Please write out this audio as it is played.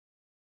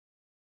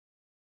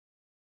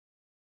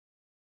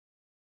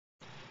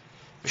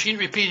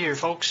Machinery Pete here,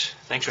 folks.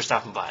 Thanks for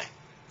stopping by.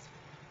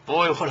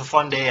 Boy, what a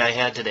fun day I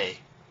had today.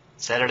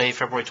 Saturday,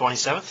 February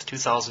 27th,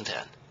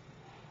 2010.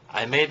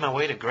 I made my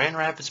way to Grand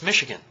Rapids,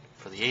 Michigan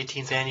for the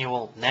 18th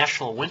Annual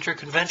National Winter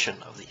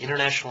Convention of the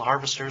International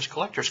Harvesters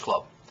Collectors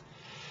Club.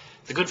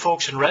 The good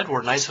folks in red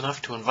were nice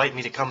enough to invite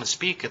me to come and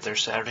speak at their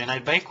Saturday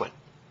night banquet.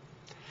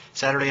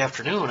 Saturday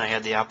afternoon, I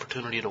had the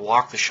opportunity to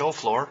walk the show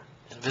floor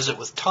and visit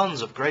with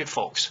tons of great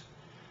folks,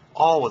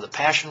 all with a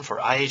passion for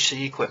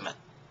IHC equipment.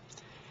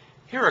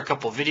 Here are a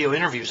couple video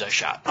interviews I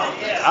shot.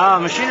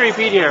 Machinery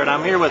Pete here, and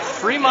I'm here with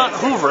Fremont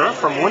Hoover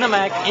from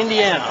Winnemac,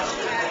 Indiana.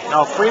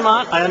 Now,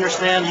 Fremont, I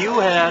understand you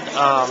had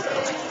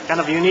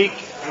kind of a unique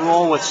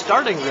role with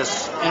starting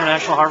this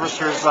International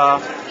Harvesters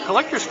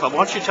Collectors Club.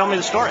 Why don't you tell me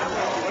the story?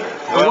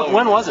 Well,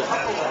 when was it?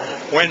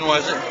 When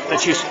was it?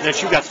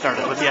 That you got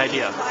started with the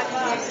idea?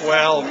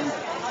 Well,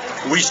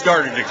 we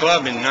started the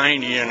club in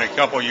 '90, and a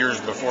couple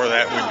years before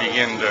that, we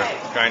began to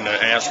kind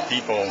of ask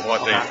people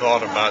what they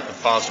thought about the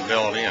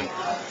possibility, and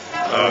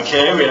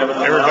we have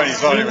everybody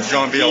thought it was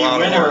going to be a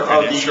lot of work,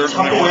 and it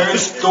certainly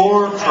was.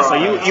 So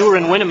you were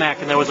in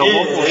Winnemac, and there was a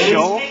local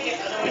show?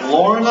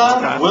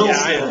 Lorna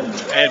Wilson.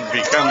 I had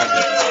become a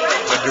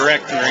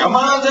director. Come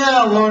on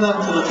down, Lorna,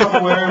 to the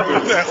Tupperware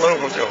booth. That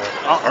local show.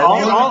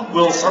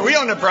 Are we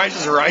on the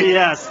Prices Right?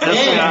 Yes,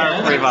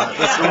 that's Fremont.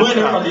 That's the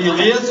winner of the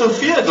Elia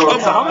Sophia door.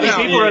 So how many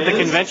people are at the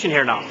convention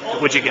here now,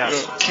 would you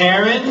guess?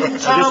 Karen.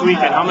 So this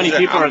weekend, how many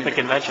people are at the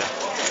convention?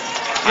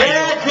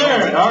 Yeah,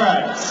 Karen, all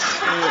right.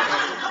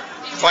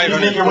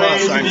 500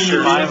 plus, I'm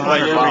sure.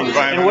 500 plus.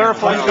 And where are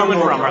folks coming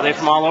from? Are they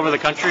from all over the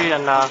country?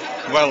 And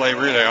well, they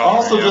really are.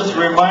 Also, just a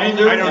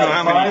reminder, I don't know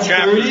how many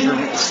chapters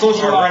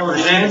are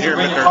represented here,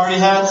 but party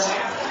hats.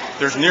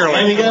 There's nearly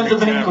and we got the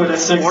banquet at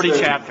 40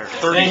 chapters.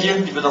 30. Thank you.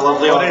 You've been a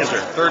lovely audience.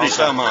 30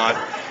 some odd.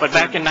 But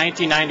back in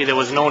 1990, there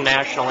was no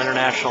national,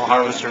 international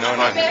harvesters. No.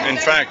 In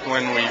fact,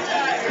 when we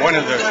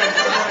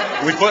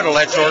put a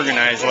Let's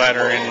Organize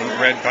letter in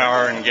Red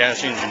Power and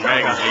Gas Engine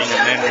magazine,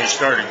 and then we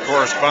started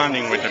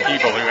corresponding with the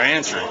people who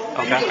answered.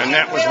 Okay. And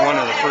that was one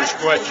of the first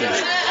questions.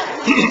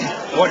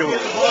 What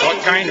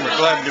kind of a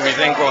club do we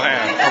think we'll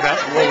have? Okay.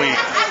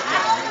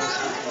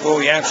 Will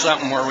we have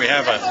something where we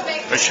have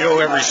a show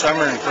every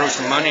summer and throw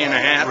some money in a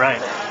hat?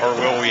 Right. Or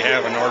will we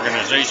have an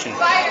organization?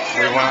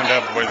 We wound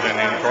up with an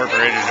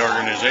incorporated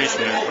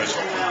organization.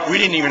 We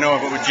didn't even know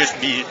if it would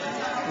just be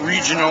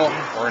regional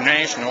or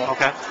national.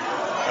 Okay.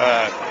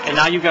 And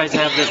now you guys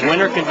have this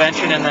winter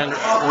convention and then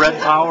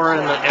Red Power,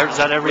 is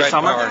that every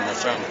summer? Red Power in the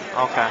summer.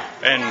 Okay.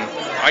 And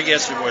I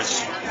guess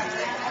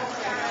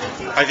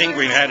I think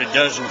we've had a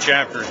dozen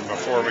chapters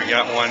before we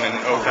got one in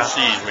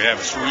overseas. We have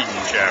a Sweden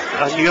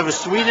chapter. You have a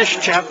Swedish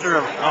chapter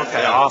of,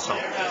 awesome.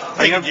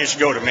 They could just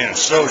go to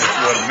Minnesota,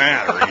 it wouldn't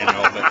matter,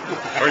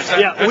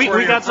 But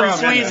we got some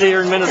Swedes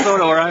here in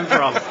Minnesota where I'm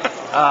from.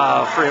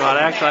 Fremont.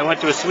 Actually, I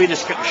went to a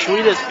Swedish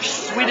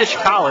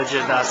college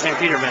in St.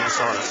 Peter,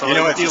 Minnesota. So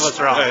a few of us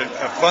are out.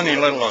 A funny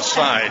little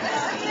aside.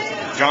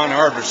 John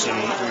Harbison,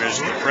 who is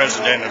the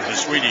president of the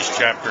Swedish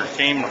chapter,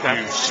 came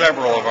to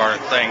several of our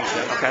things.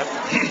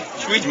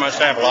 Swedes must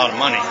have a lot of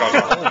money because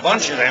a whole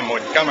bunch of them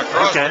would come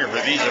across here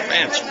for these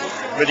events.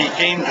 But he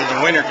came to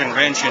the winter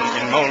convention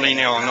in Moline,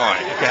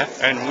 Illinois.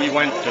 And we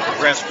went to the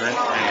restaurant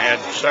and had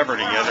supper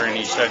together, and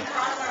he said,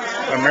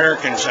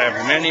 Americans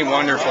have many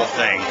wonderful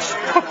things,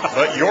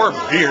 but your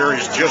beer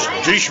is just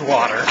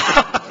dishwater.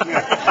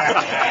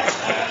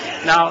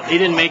 Now, he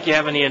didn't make you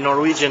have any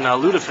Norwegian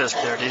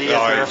lutefisk there, did he? No,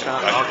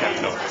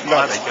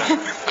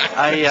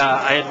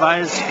 I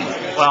advise,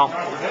 well,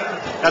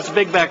 that's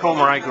big back home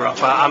where I grew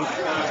up.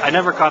 I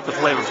never caught the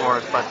flavor for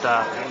it, but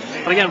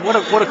again,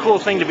 what a cool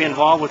thing to be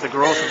involved with the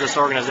growth of this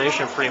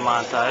organization,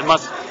 Fremont. It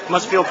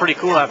must feel pretty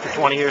cool after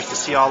 20 years to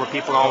see all the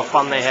people and all the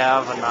fun they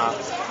have, and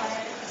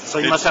so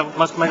you must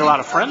have made a lot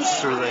of friends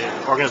through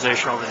the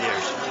organization over the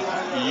years.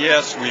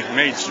 Yes, we've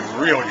made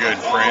some real good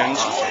friends.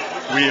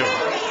 We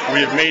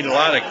have made a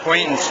lot of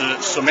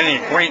acquaintances, so many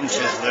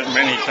acquaintances that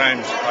many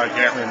times I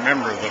can't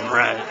remember them.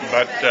 Right.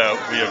 But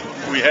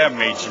we have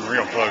made some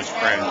real close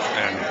friends.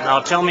 And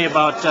now tell me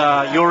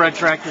about your red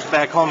tractors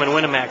back home in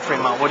Winnemac,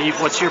 Fremont.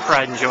 What's your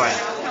pride and joy?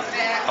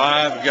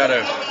 I've got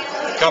a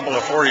couple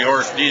of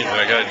 40-horse diesels.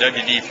 I got a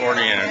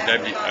WD-40 and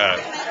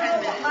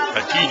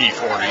a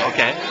TD-40.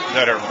 Okay.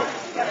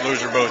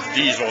 Those are both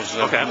diesels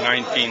of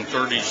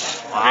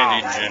 1930s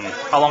vintage. And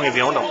how long have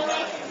you owned them?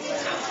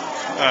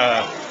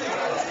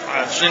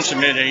 Since the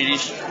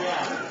mid-'80s,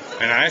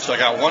 and I actually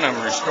got one of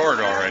them restored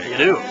already. You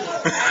do?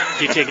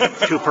 Do you take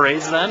it to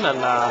parades then? And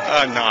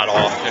not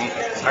often.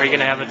 Are you going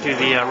to have it to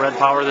the Red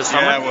Power this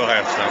summer? Yeah, we'll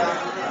have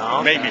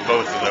some. Maybe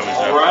both of those.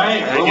 All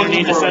right. You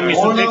need to send me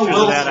some pictures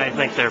of that, I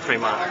think, there,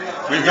 Fremont.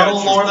 We've got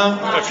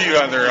a few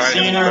other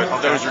items,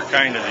 but those are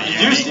kind of the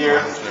unique ones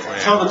that we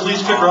have. Tell the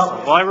police pick her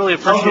up. Well, I really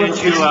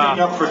appreciate you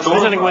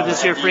visiting with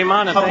us here,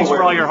 Fremont, and thanks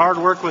for all your hard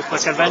work with the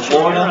convention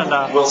here, and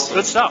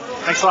good stuff.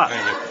 Thanks a lot.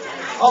 Thank you.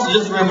 Also,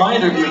 just a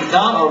reminder, if you've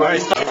not already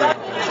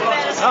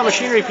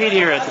Machinery Pete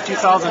here at the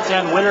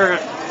 2010 Winter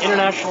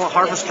International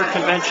Harvester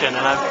Convention,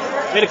 and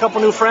I've made a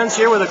couple new friends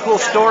here with a cool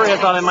story I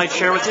thought I might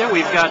share with you.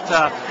 We've got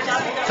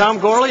Tom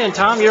Gorley, and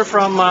Tom, you're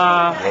from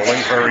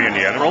Rolling Prairie,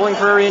 Indiana. Rolling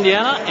Prairie,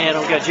 Indiana, and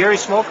we've got Jerry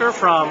Smoker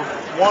from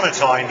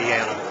Wanata,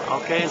 Indiana.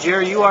 Okay, and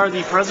Jerry, you are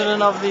the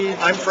president of the...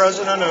 I'm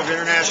president of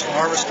International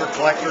Harvester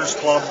Collectors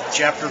Club,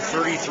 Chapter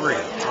 33.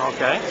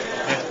 Okay.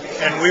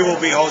 And we will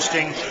be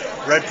hosting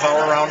Red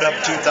Power Roundup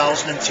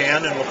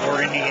 2010 in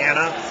LaPorte,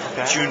 Indiana,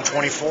 June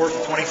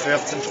 24th,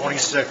 25th, and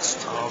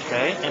 26th.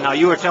 Okay. And now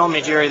you were telling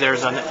me, Jerry,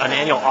 there's an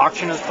annual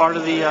auction as part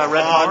of the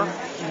Red Power?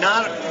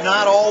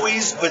 Not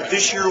always, but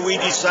this year we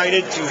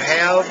decided to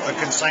have a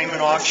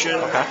consignment auction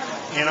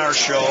in our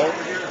show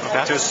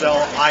to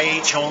sell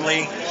IH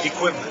only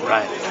equipment.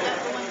 Right.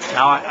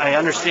 Now I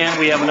understand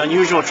we have an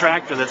unusual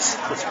tractor that's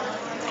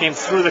came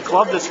through the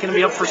club that's going to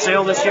be up for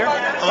sale this year.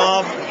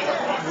 And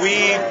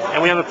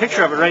we have a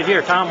picture of it right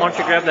here. Tom, why don't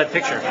you grab that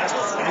picture?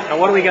 Now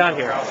what do we got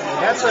here?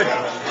 That's a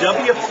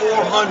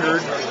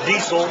W400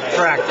 diesel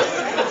tractor.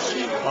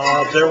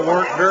 There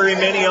weren't very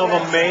many of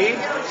them made,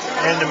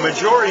 and the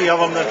majority of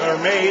them that are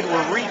made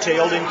were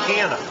retailed in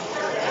Canada.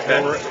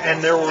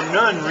 And there were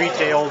none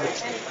retailed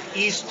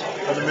east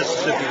of the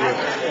Mississippi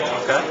River.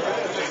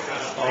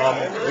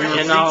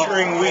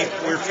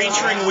 We're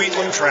featuring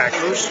Wheatland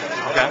tractors,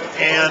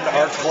 and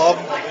our club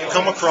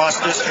come across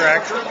this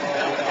tractor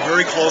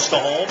very close to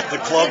home.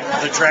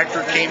 The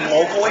tractor came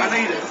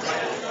locally.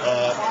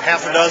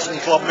 Half a dozen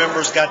club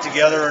members got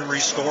together and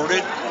restored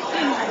it.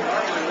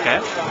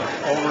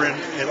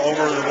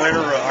 Over the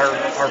winter,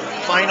 our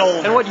final.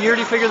 And what year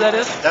do you figure that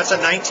is? That's a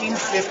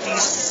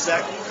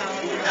 1957.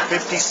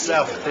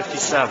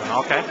 57.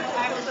 Okay.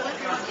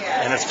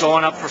 And it's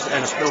going up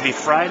and it'll be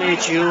Friday,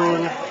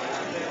 June.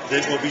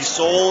 It will be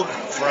sold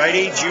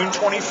Friday, June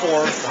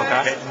 24th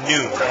at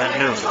noon. At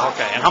noon,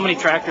 okay. And how many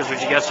tractors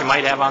would you guess you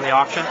might have on the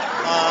auction?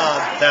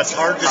 That's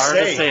hard to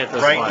say. At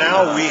this point. Right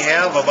now we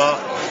have about,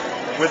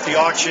 with the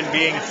auction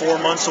being 4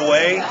 months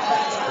away,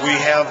 we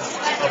have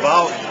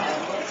about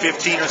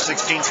 15 or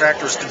 16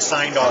 tractors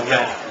consigned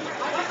already.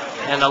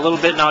 And a little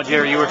bit now,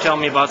 Jerry, you were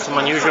telling me about some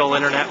unusual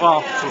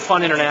some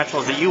fun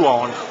internationals that you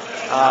own.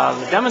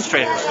 The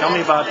demonstrators. Tell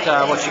me about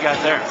what you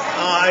got there.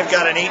 I've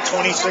got an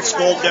 826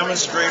 gold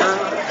demonstrator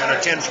and a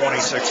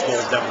 1026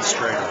 gold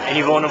demonstrator. And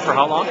you've owned them for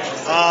how long?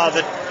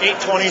 The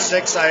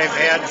 826 I've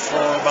had for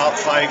about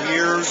 5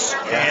 years,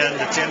 and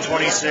the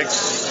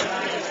 1026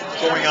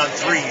 going on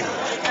 3 years.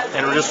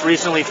 And we're just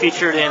recently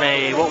featured in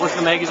what was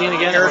the magazine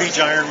again? Heritage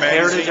Iron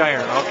magazine. Heritage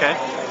Iron, okay.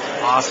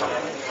 Awesome.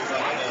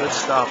 Good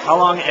stuff. How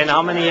long and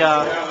how many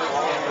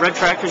red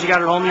tractors you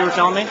got at home, you were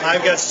telling me?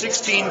 I've got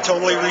 16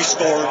 totally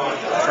restored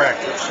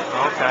tractors.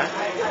 Okay.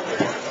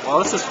 Well,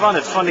 this is fun.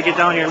 It's fun to get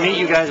down here and meet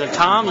you guys. And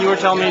Tom, you were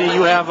telling me that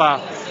you have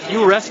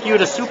you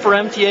rescued a Super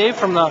MTA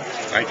from the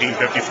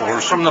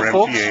 1954 from the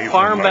folks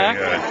farm back.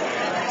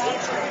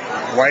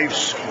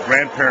 Wife's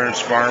grandparents'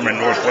 farm in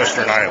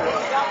northwestern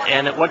Iowa.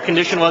 And what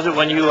condition was it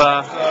when you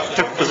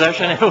took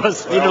possession? It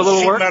was needed a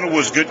little work? Sheet metal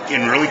was good,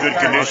 in really good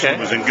condition. It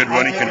was in good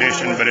running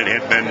condition, but it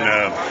had been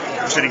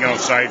sitting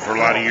outside for a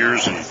lot of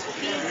years and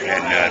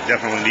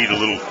definitely need a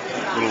little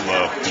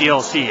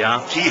TLC, huh?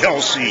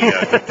 TLC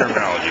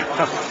terminology.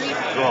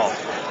 Cool.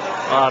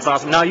 That's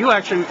awesome. Now you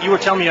were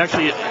telling me you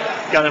actually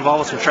got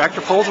involved with some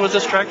tractor pulls with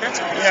this tractor?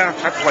 Yeah,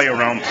 I play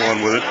around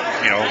pulling with it.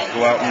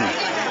 Go out and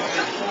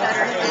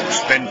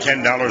spend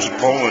 $10 a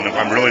pull, and if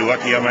I'm really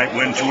lucky, I might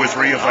win 2 or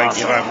 3 if I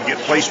get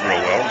placed real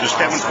well. Just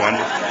having fun.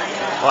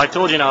 Well, I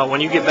told you now,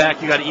 when you get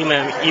back, you got to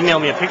email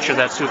me a picture of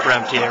that Super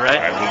MTA, right?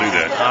 I will do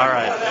that. All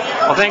right.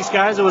 Well, thanks,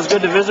 guys. It was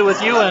good to visit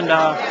with you, and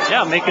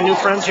making new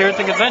friends here at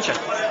the convention.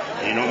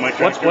 You know what my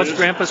tractor What's is?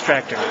 Grandpa's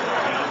tractor?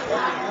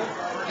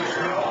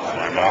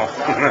 Farmall.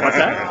 What's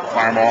that?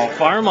 Farmall.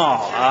 Farmall.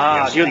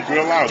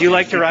 Yes, do you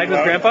like to ride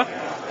with Grandpa?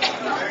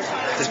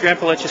 Does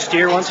Grandpa let you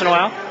steer once in a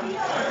while?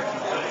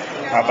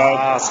 How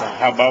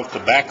about the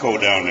backhoe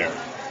down there?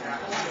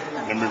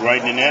 Remember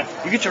riding in that?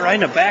 You get to ride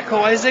in a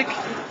backhoe, Isaac?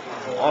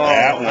 Oh,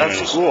 that one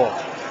that's cool.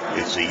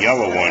 It's a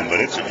yellow one, but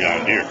it's a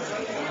John Deere.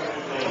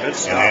 Good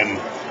stuff.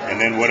 And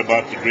then what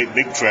about the great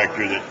big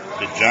tractor that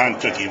John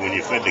took you when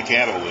you fed the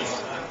cattle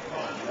with?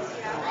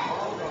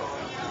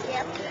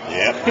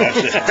 Yep, that's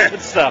it.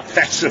 Good stuff.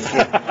 That's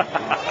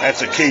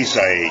a Case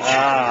IH.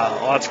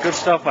 Well, that's good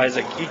stuff,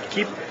 Isaac.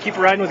 Keep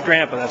riding with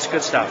Grandpa. That's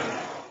good stuff.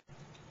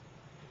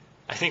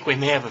 I think we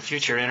may have a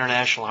future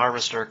international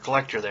harvester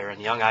collector there in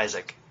young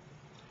Isaac.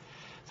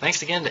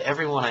 Thanks again to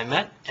everyone I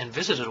met and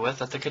visited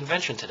with at the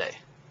convention today.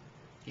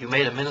 You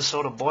made a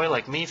Minnesota boy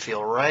like me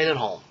feel right at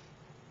home.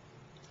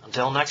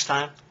 Until next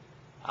time,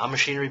 I'm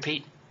Machinery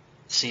Pete.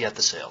 See you at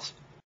the sales.